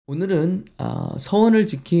오늘은 서원을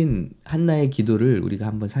지킨 한나의 기도를 우리가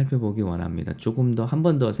한번 살펴보기 원합니다. 조금 더 한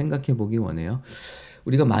번 더 생각해 보기 원해요.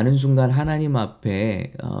 우리가 많은 순간 하나님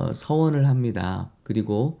앞에 서원을 합니다.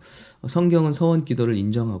 그리고 성경은 서원 기도를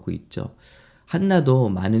인정하고 있죠. 한나도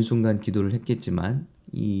많은 순간 기도를 했겠지만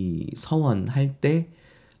이 서원할 때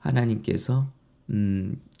하나님께서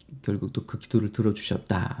결국 또 그 기도를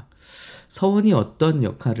들어주셨다. 서원이 어떤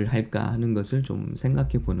역할을 할까 하는 것을 좀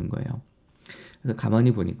생각해 보는 거예요. 그래서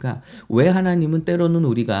가만히 보니까 왜 하나님은 때로는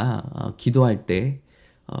우리가 기도할 때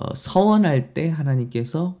서원할 때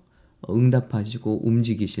하나님께서 응답하시고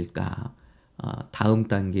움직이실까, 다음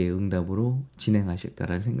단계의 응답으로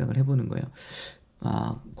진행하실까라는 생각을 해보는 거예요.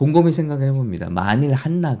 곰곰이 생각을 해봅니다. 만일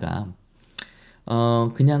한나가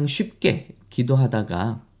그냥 쉽게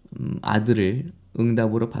기도하다가 아들을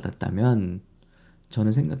응답으로 받았다면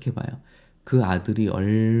저는 생각해봐요. 그 아들이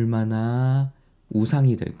얼마나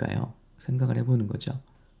우상이 될까요? 생각을 해보는 거죠.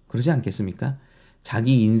 그러지 않겠습니까?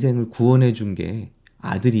 자기 인생을 구원해 준 게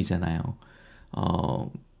아들이잖아요.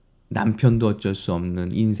 남편도 어쩔 수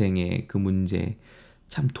없는 인생의 그 문제,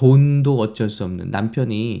 참 돈도 어쩔 수 없는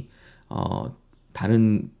남편이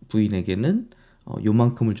다른 부인에게는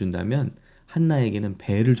요만큼을 준다면 한나에게는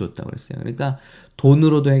배를 줬다고 그랬어요. 그러니까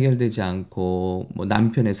돈으로도 해결되지 않고 뭐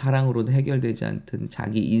남편의 사랑으로도 해결되지 않던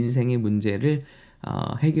자기 인생의 문제를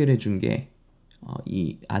해결해 준 게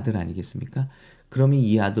이 아들 아니겠습니까? 그러면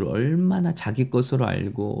이 아들 얼마나 자기 것으로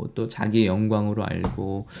알고 또 자기의 영광으로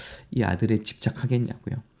알고 이 아들에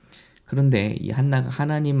집착하겠냐고요. 그런데 이 한나가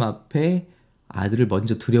하나님 앞에 아들을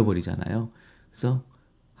먼저 드려버리잖아요. 그래서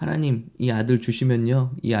하나님 이 아들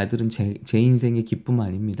주시면요, 이 아들은 제 인생의 기쁨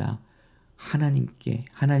아닙니다.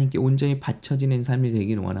 하나님께 온전히 바쳐지는 삶이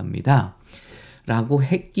되기를 원합니다. 라고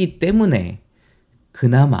했기 때문에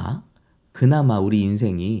그나마 우리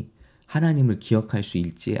인생이 하나님을 기억할 수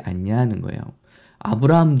있지 않냐는 거예요.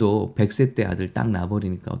 아브라함도 100세 때 아들 딱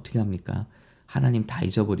낳아버리니까 어떻게 합니까? 하나님 다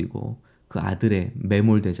잊어버리고 그 아들에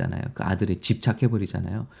매몰되잖아요. 그 아들에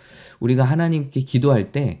집착해버리잖아요. 우리가 하나님께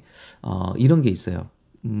기도할 때 이런 게 있어요.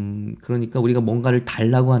 그러니까 우리가 뭔가를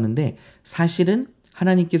달라고 하는데 사실은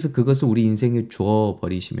하나님께서 그것을 우리 인생에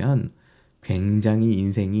주어버리시면 굉장히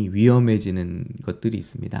인생이 위험해지는 것들이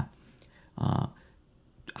있습니다.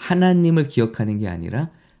 하나님을 기억하는 게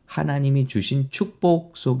아니라 하나님이 주신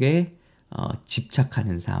축복 속에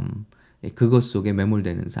집착하는 삶, 그것 속에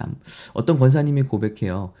매몰되는 삶. 어떤 권사님이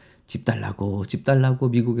고백해요. 집 달라고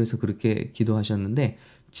미국에서 그렇게 기도하셨는데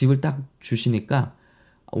집을 딱 주시니까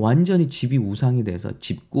완전히 집이 우상이 돼서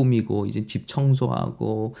집 꾸미고 이제 집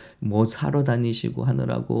청소하고 뭐 사러 다니시고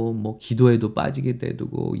하느라고 뭐 기도에도 빠지게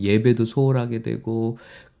되고 예배도 소홀하게 되고,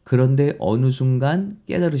 그런데 어느 순간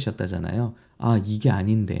깨달으셨다잖아요. 이게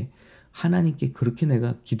아닌데 하나님께 그렇게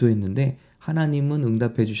내가 기도했는데 하나님은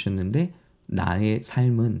응답해 주셨는데 나의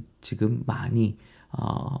삶은 지금 많이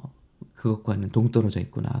그것과는 동떨어져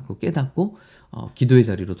있구나 하고 깨닫고 기도의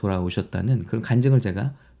자리로 돌아오셨다는 그런 간증을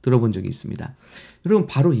제가 들어본 적이 있습니다. 여러분,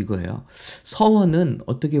 바로 이거예요. 서원은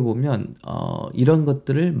어떻게 보면 이런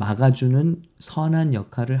것들을 막아주는 선한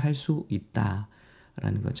역할을 할 수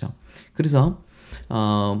있다라는 거죠. 그래서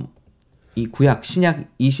이 구약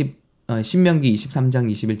신약 신명기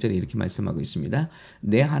 23장 21절에 이렇게 말씀하고 있습니다.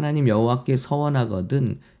 내 하나님 여호와께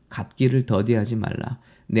서원하거든 갚기를 더디하지 말라.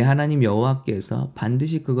 내 하나님 여호와께서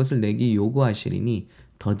반드시 그것을 내게 요구하시리니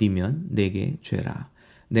더디면 내게 죄라.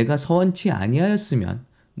 내가 서원치 아니하였으면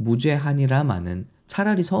무죄하니라마는,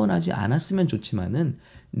 차라리 서원하지 않았으면 좋지만은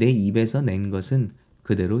내 입에서 낸 것은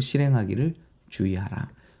그대로 실행하기를 주의하라.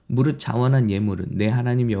 무릇 자원한 예물은 내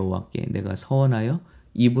하나님 여호와께 내가 서원하여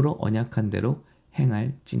입으로 언약한 대로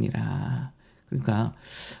행할지니라. 그러니까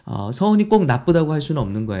서원이 꼭 나쁘다고 할 수는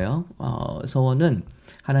없는 거예요. 서원은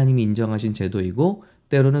하나님이 인정하신 제도이고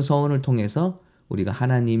때로는 서원을 통해서 우리가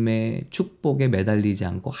하나님의 축복에 매달리지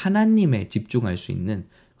않고 하나님에 집중할 수 있는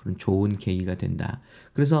그런 좋은 계기가 된다.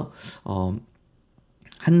 그래서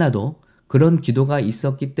한나도 그런 기도가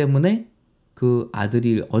있었기 때문에 그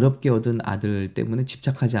아들이 어렵게 얻은 아들 때문에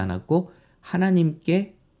집착하지 않았고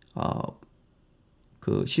하나님께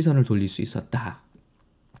그 시선을 돌릴 수 있었다.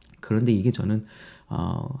 그런데 이게 저는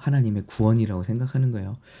하나님의 구원이라고 생각하는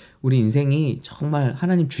거예요. 우리 인생이 정말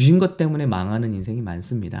하나님 주신 것 때문에 망하는 인생이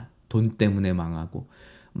많습니다. 돈 때문에 망하고,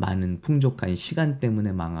 많은 풍족한 시간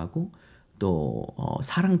때문에 망하고, 또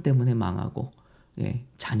사랑 때문에 망하고,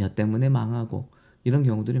 자녀 때문에 망하고, 이런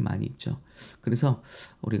경우들이 많이 있죠. 그래서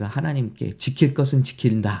우리가 하나님께 지킬 것은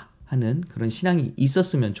지킨다 하는 그런 신앙이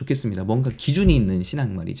있었으면 좋겠습니다. 뭔가 기준이 있는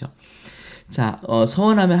신앙 말이죠. 자,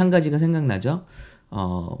 서원하면 한 가지가 생각나죠.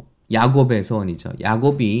 야곱의 서원이죠.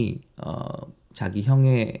 야곱이 자기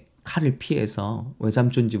형의 칼을 피해서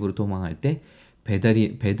외삼촌 집으로 도망할 때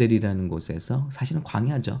베델이라는 곳에서 사실은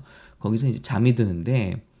광야죠. 거기서 이제 잠이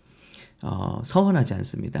드는데 서원하지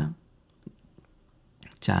않습니다.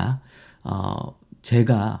 자,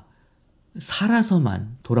 제가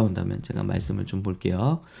살아서만 돌아온다면 제가 말씀을 좀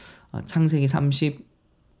볼게요. 창세기 30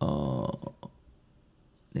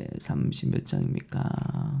 몇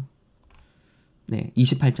장입니까? 네,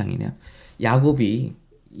 28장이네요. 야곱이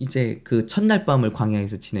이제 그 첫날 밤을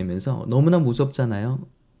광야에서 지내면서 너무나 무섭잖아요.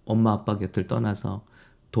 엄마 아빠 곁을 떠나서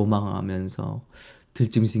도망하면서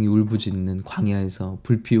들짐승이 울부짖는 광야에서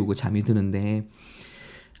불 피우고 잠이 드는데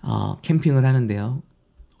캠핑을 하는데요.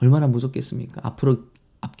 얼마나 무섭겠습니까?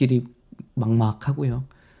 앞길이 막막하고요.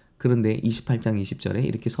 그런데 28장 20절에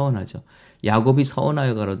이렇게 서원하죠. 야곱이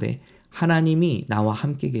서원하여 가로되 하나님이 나와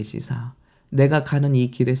함께 계시사 내가 가는 이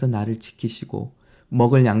길에서 나를 지키시고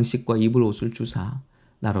먹을 양식과 입을 옷을 주사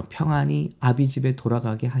나로 평안히 아비 집에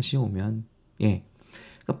돌아가게 하시오면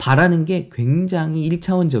그러니까 바라는 게 굉장히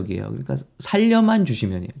 1차원적이에요. 그러니까 살려만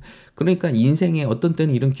주시면이에요. 그러니까 인생에 어떤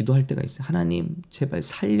때는 이런 기도할 때가 있어요. 하나님 제발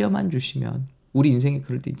살려만 주시면. 우리 인생에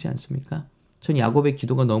그럴 때 있지 않습니까? 전 야곱의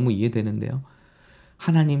기도가 너무 이해되는데요.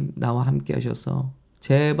 하나님 나와 함께 하셔서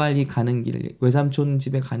제발 이 가는 길, 외삼촌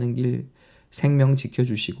집에 가는 길 생명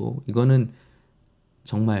지켜주시고, 이거는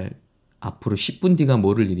정말 앞으로 10분 뒤가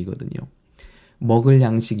모를 일이거든요. 먹을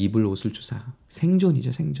양식 입을 옷을 주사.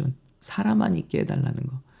 생존이죠, 생존. 사람 있게 해달라는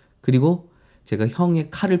거. 그리고 제가 형의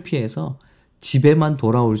칼을 피해서 집에만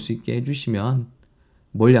돌아올 수 있게 해주시면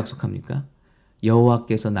뭘 약속합니까?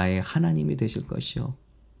 여호와께서 나의 하나님이 되실 것이요.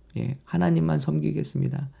 하나님만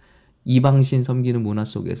섬기겠습니다. 이방신 섬기는 문화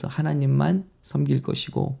속에서 하나님만 섬길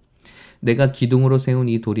것이고, 내가 기둥으로 세운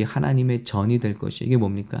이 돌이 하나님의 전이 될 것이요. 이게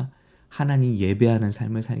뭡니까? 하나님 예배하는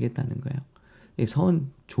삶을 살겠다는 거예요.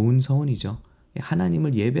 서원, 좋은 서원이죠.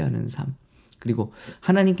 하나님을 예배하는 삶. 그리고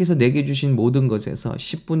하나님께서 내게 주신 모든 것에서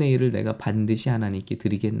 10분의 1을 내가 반드시 하나님께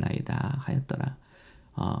드리겠나이다 하였더라.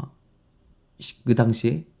 그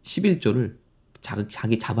당시에 11조를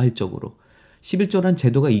자기 자발적으로, 11조란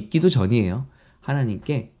제도가 있기도 전이에요.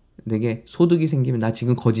 하나님께 내게 소득이 생기면, 나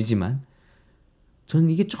지금 거지지만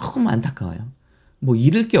저는 이게 조금 안타까워요. 뭐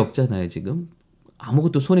잃을 게 없잖아요. 지금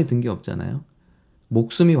아무것도 손에 든 게 없잖아요.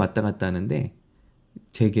 목숨이 왔다 갔다 하는데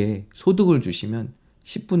제게 소득을 주시면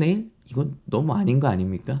 10분의 1? 이건 너무 아닌 거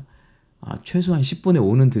아닙니까? 최소한 10분의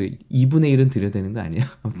 5는 2분의 1은 드려야 되는 거 아니에요?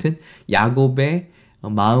 아무튼 야곱의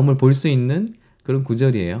마음을 볼 수 있는 그런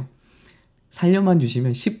구절이에요. 살려만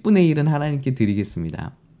주시면 10분의 1은 하나님께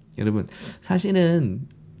드리겠습니다. 여러분, 사실은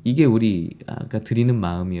이게 우리가 드리는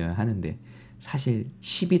마음이어야 하는데, 사실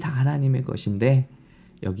 10이 다 하나님의 것인데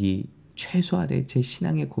여기 최소한의 제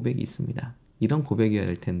신앙의 고백이 있습니다. 이런 고백이어야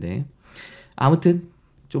할 텐데, 아무튼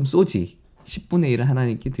좀 쏘지. 10분의 1을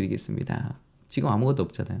하나님께 드리겠습니다. 지금 아무것도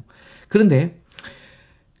없잖아요. 그런데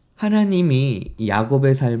하나님이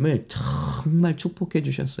야곱의 삶을 정말 축복해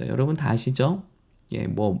주셨어요. 여러분 다 아시죠?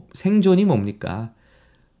 뭐 생존이 뭡니까?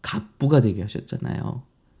 갑부가 되게 하셨잖아요.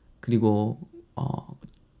 그리고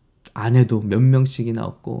아내도 몇 명씩이나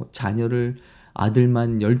얻고, 자녀를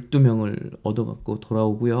아들만 12명을 얻어갖고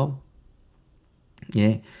돌아오고요.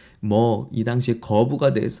 뭐 이 당시에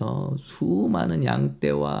거부가 돼서 수많은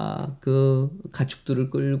양떼와 그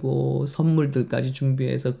가축들을 끌고 선물들까지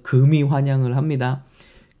준비해서 금이 환영을 합니다.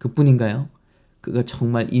 그뿐인가요? 그가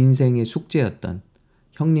정말 인생의 숙제였던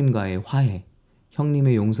형님과의 화해,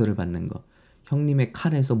 형님의 용서를 받는 것, 형님의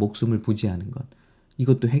칼에서 목숨을 부지하는 것,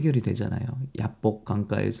 이것도 해결이 되잖아요. 야복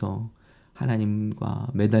강가에서 하나님과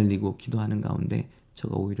매달리고 기도하는 가운데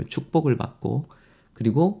저가 오히려 축복을 받고,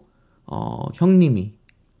 그리고 형님이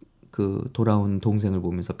그 돌아온 동생을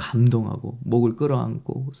보면서 감동하고 목을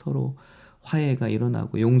끌어안고 서로 화해가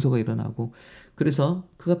일어나고 용서가 일어나고, 그래서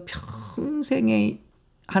그가 평생에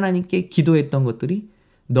하나님께 기도했던 것들이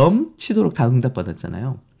넘치도록 다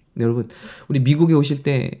응답받았잖아요. 여러분, 우리 미국에 오실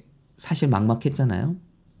때 사실 막막했잖아요.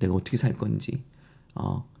 내가 어떻게 살 건지.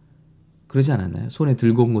 그러지 않았나요? 손에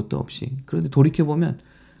들고 온 것도 없이. 그런데 돌이켜보면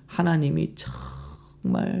하나님이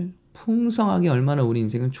정말 풍성하게 얼마나 우리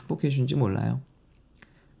인생을 축복해 준지 몰라요.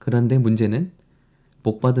 그런데 문제는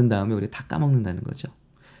복 받은 다음에 우리 다 까먹는다는 거죠.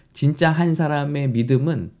 진짜 한 사람의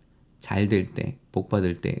믿음은 잘 될 때, 복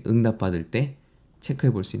받을 때, 응답 받을 때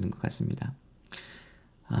체크해 볼 수 있는 것 같습니다.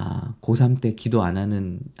 고3 때 기도 안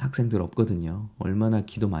하는 학생들 없거든요. 얼마나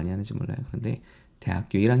기도 많이 하는지 몰라요. 그런데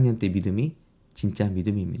대학교 1학년 때 믿음이 진짜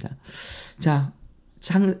믿음입니다. 자,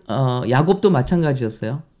 야곱도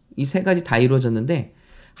마찬가지였어요. 이 세 가지 다 이루어졌는데,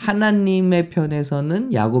 하나님의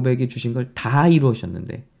편에서는 야곱에게 주신 걸 다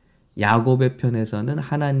이루어졌는데, 야곱의 편에서는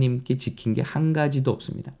하나님께 지킨 게 한 가지도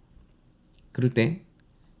없습니다. 그럴 때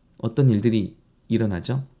어떤 일들이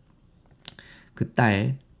일어나죠? 그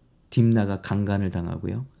딸 딥나가 강간을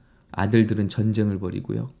당하고요. 아들들은 전쟁을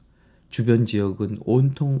벌이고요. 주변 지역은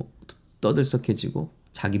온통 떠들썩해지고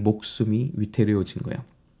자기 목숨이 위태로워진 거예요.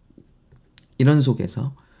 이런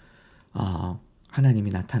속에서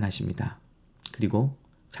하나님이 나타나십니다. 그리고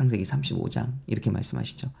창세기 35장 이렇게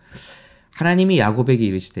말씀하시죠. 하나님이 야곱에게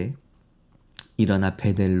이르시되 일어나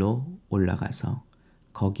베델로 올라가서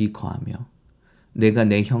거기 거하며 내가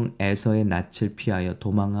내 형 에서의 낯을 피하여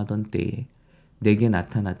도망하던 때에 내게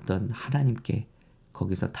나타났던 하나님께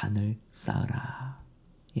거기서 단을 쌓으라.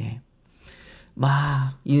 예.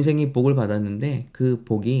 막 인생의 복을 받았는데 그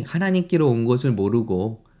복이 하나님께로 온 것을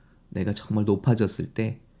모르고 내가 정말 높아졌을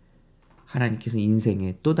때 하나님께서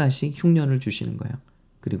인생에 또다시 흉년을 주시는 거예요.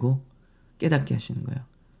 그리고 깨닫게 하시는 거예요.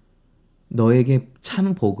 너에게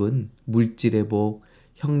참 복은 물질의 복,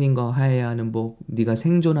 형님과 화해하는 복, 네가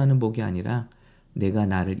생존하는 복이 아니라 내가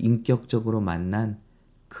나를 인격적으로 만난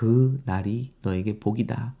그 날이 너에게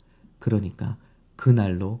복이다. 그러니까 그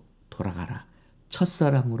날로 돌아가라.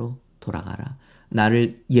 첫사랑으로 돌아가라.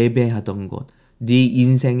 나를 예배하던 곳, 네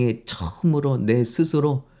인생의 처음으로 내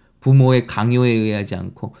스스로 부모의 강요에 의하지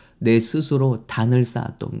않고 내 스스로 단을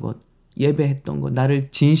쌓았던 곳, 예배했던 곳, 나를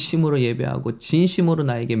진심으로 예배하고 진심으로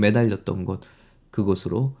나에게 매달렸던 곳,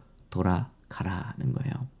 그곳으로 돌아가라는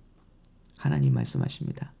거예요. 하나님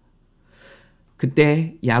말씀하십니다.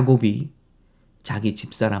 그때 야곱이 자기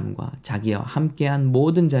집사람과 자기와 함께한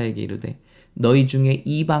모든 자에게 이르되 너희 중에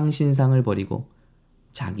이방 신상을 버리고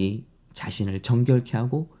자기 자신을 정결케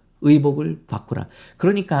하고 의복을 바꾸라.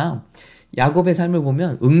 그러니까 야곱의 삶을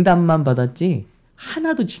보면 응답만 받았지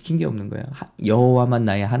하나도 지킨 게 없는 거예요. 여호와만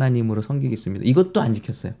나의 하나님으로 섬기겠습니다. 이것도 안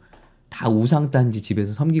지켰어요. 다 우상단지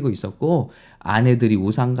집에서 섬기고 있었고 아내들이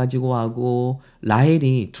우상 가지고 와고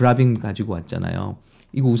라헬이 드라빔 가지고 왔잖아요.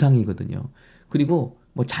 이거 우상이거든요. 그리고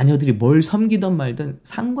뭐 자녀들이 뭘 섬기든 말든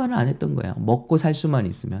상관을 안 했던 거야. 먹고 살 수만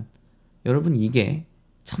있으면. 여러분 이게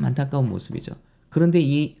참 안타까운 모습이죠. 그런데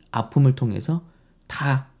이 아픔을 통해서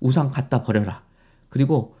다 우상 갖다 버려라.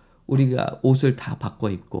 그리고 우리가 옷을 다 바꿔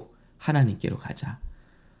입고 하나님께로 가자.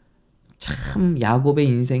 참 야곱의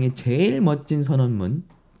인생의 제일 멋진 선언문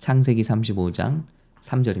창세기 35장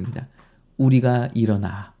 3절입니다. 우리가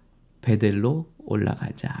일어나 베델로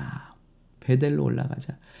올라가자. 베델로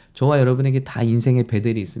올라가자. 저와 여러분에게 다 인생의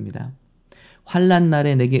베델이 있습니다. 환난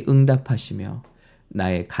날에 내게 응답하시며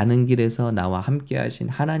나의 가는 길에서 나와 함께 하신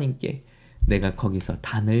하나님께 내가 거기서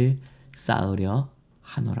단을 쌓으려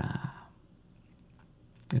하노라.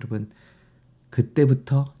 여러분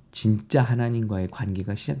그때부터 진짜 하나님과의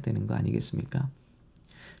관계가 시작되는 거 아니겠습니까?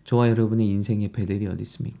 저와 여러분의 인생의 베델이 어디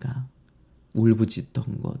있습니까?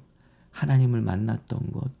 울부짖던 곳, 하나님을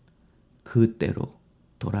만났던 곳, 그때로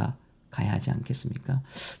돌아가야 하지 않겠습니까?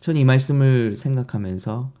 저는 이 말씀을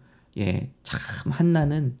생각하면서 참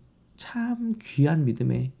한나는 참 귀한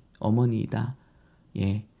믿음의 어머니이다.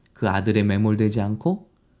 그 아들에 매몰되지 않고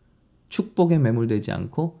축복에 매몰되지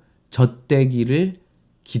않고 젖대기를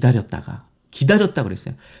기다렸다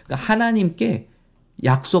그랬어요. 그러니까 하나님께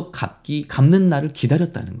약속 갚는 날을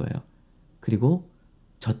기다렸다는 거예요. 그리고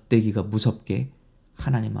젖대기가 무섭게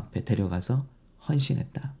하나님 앞에 데려가서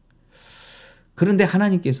헌신했다. 그런데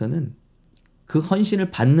하나님께서는 그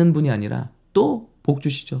헌신을 받는 분이 아니라 또 복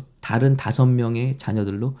주시죠. 다른 5명의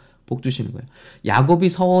자녀들로 복 주시는 거예요. 야곱이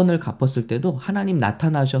서원을 갚았을 때도 하나님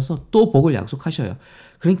나타나셔서 또 복을 약속하셔요.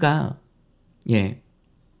 그러니까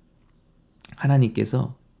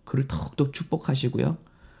하나님께서 그를 더욱더 축복하시고요.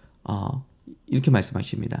 이렇게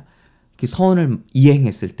말씀하십니다. 그 서원을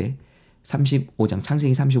이행했을 때 35장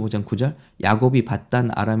창세기 35장 9절 야곱이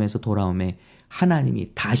밧단 아람에서 돌아오매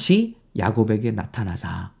하나님이 다시 야곱에게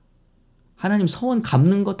나타나사. 하나님 서원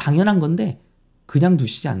갚는 거 당연한 건데 그냥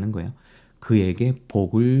두시지 않는 거예요. 그에게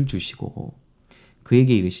복을 주시고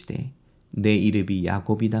그에게 이르시되 내 이름이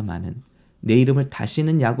야곱이다마는 내 이름을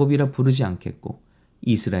다시는 야곱이라 부르지 않겠고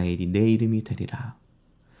이스라엘이 내 이름이 되리라.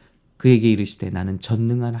 그에게 이르시되 나는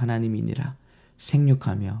전능한 하나님이니라.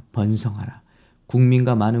 생육하며 번성하라.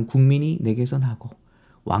 국민과 많은 국민이 내게서 나고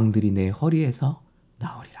왕들이 내 허리에서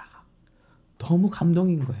나오리라. 너무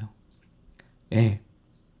감동인 거예요.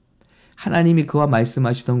 하나님이 그와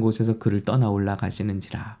말씀하시던 곳에서 그를 떠나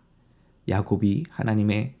올라가시는지라. 야곱이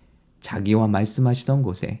하나님의 자기와 말씀하시던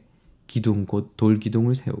곳에 기둥 곧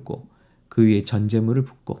돌기둥을 세우고 그 위에 전제물을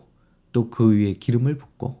붓고 또 그 위에 기름을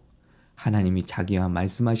붓고 하나님이 자기와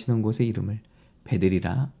말씀하시던 곳의 이름을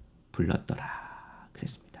베델이라 불렀더라.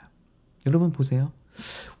 그랬습니다. 여러분 보세요.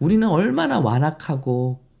 우리는 얼마나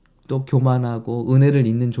완악하고 또 교만하고 은혜를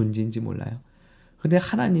잊는 존재인지 몰라요. 그런데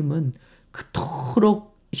하나님은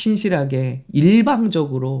그토록 신실하게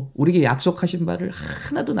일방적으로 우리에게 약속하신 바를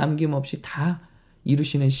하나도 남김없이 다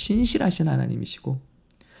이루시는 신실하신 하나님이시고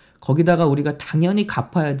거기다가 우리가 당연히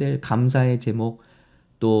갚아야 될 감사의 제목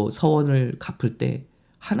또 서원을 갚을 때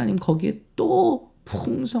하나님 거기에 또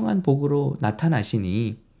풍성한 복으로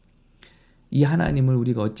나타나시니 이 하나님을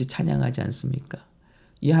우리가 어찌 찬양하지 않습니까?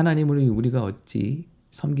 이 하나님을 우리가 어찌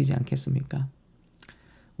섬기지 않겠습니까?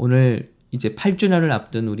 오늘 이제 8주년을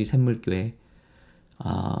앞둔 우리 샘물교회,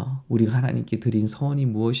 우리가 하나님께 드린 서원이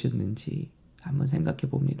무엇이었는지 한번 생각해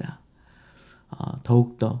봅니다.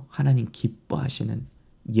 더욱더 하나님 기뻐하시는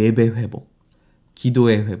예배 회복,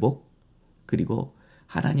 기도의 회복, 그리고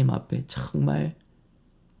하나님 앞에 정말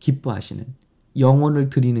기뻐하시는 영혼을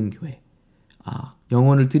드리는 교회,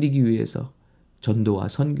 영혼을 드리기 위해서 전도와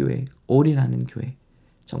선교에 올인하는 교회,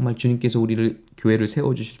 정말 주님께서 우리를 교회를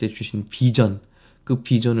세워주실 때 주신 비전, 그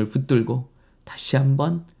비전을 붙들고 다시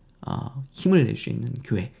한번 힘을 낼 수 있는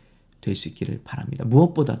교회 될 수 있기를 바랍니다.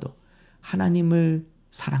 무엇보다도 하나님을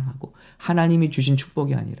사랑하고 하나님이 주신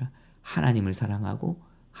축복이 아니라 하나님을 사랑하고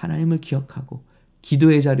하나님을 기억하고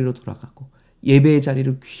기도의 자리로 돌아가고 예배의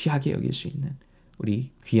자리를 귀하게 여길 수 있는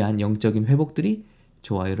우리 귀한 영적인 회복들이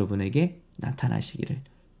저와 여러분에게 나타나시기를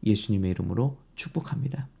예수님의 이름으로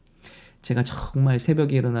축복합니다. 제가 정말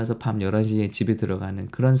새벽에 일어나서 밤 11시에 집에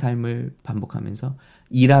들어가는 그런 삶을 반복하면서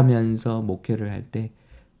일하면서 목회를 할 때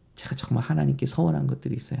제가 정말 하나님께 서원한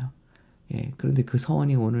것들이 있어요. 그런데 그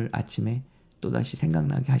서원이 오늘 아침에 또다시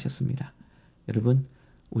생각나게 하셨습니다. 여러분,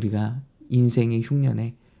 우리가 인생의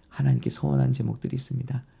흉년에 하나님께 서원한 제목들이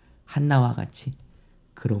있습니다. 한나와 같이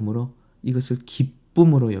그러므로 이것을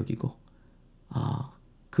기쁨으로 여기고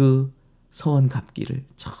그 서원 갚기를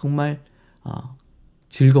정말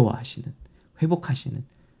즐거워하시는, 회복하시는,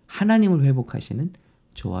 하나님을 회복하시는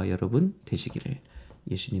저와 여러분 되시기를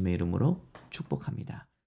예수님의 이름으로 축복합니다.